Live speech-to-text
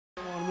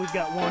we've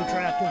got one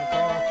trapped in the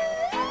car.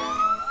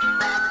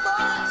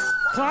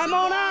 Climb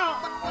on out!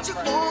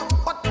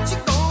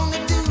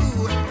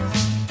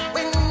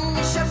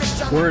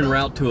 We're en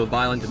route to a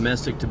violent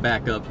domestic to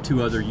back up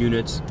 2 other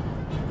units.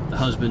 The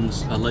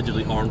husband's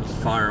allegedly armed with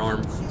a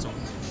firearm.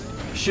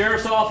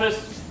 Sheriff's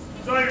office.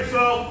 Show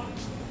yourself.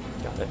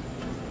 Got it.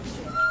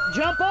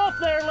 Jump off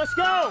there, let's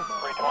go!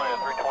 320 to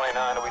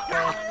 329, are we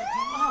good?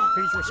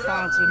 He's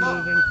responsive,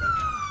 moving.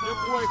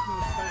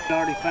 We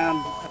already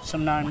found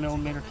some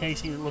 9mm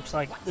casing. It looks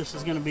like this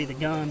is going to be the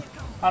gun.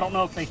 I don't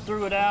know if they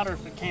threw it out or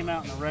if it came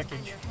out in the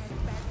wreckage.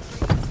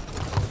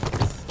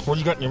 What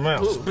you got in your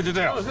mouth? Spit it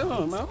out.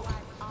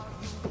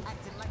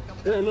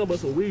 There ain't nothing but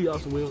some weed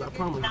off the wheels, I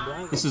promise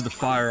you. This is the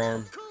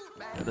firearm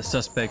that the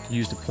suspect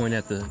used to point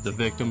at the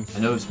victim. I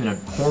know it's been a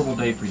horrible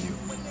day for you.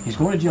 He's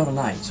going to jail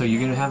tonight, so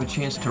you're going to have a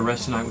chance to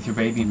rest tonight with your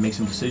baby and make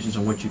some decisions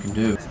on what you can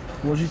do.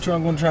 What you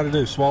going to try to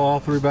do? Swallow all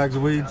 3 bags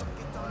of weed?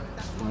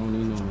 I don't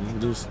even know,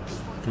 man. Just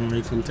come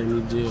take me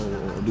to jail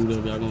or do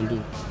whatever y'all gonna do.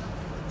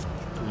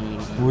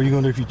 What are you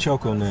going to do if you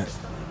choke on that?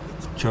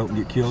 Choke and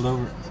get killed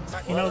over it?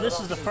 You know, this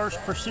is the first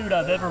pursuit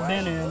I've ever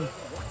been in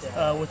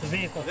with a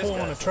vehicle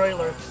pulling a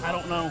trailer. I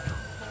don't know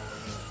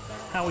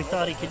how he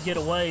thought he could get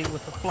away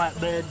with a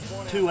flatbed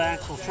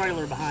 2-axle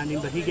trailer behind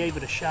him, but he gave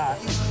it a shot.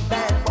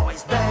 Bad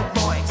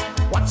boys,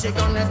 what you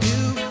gonna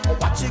do?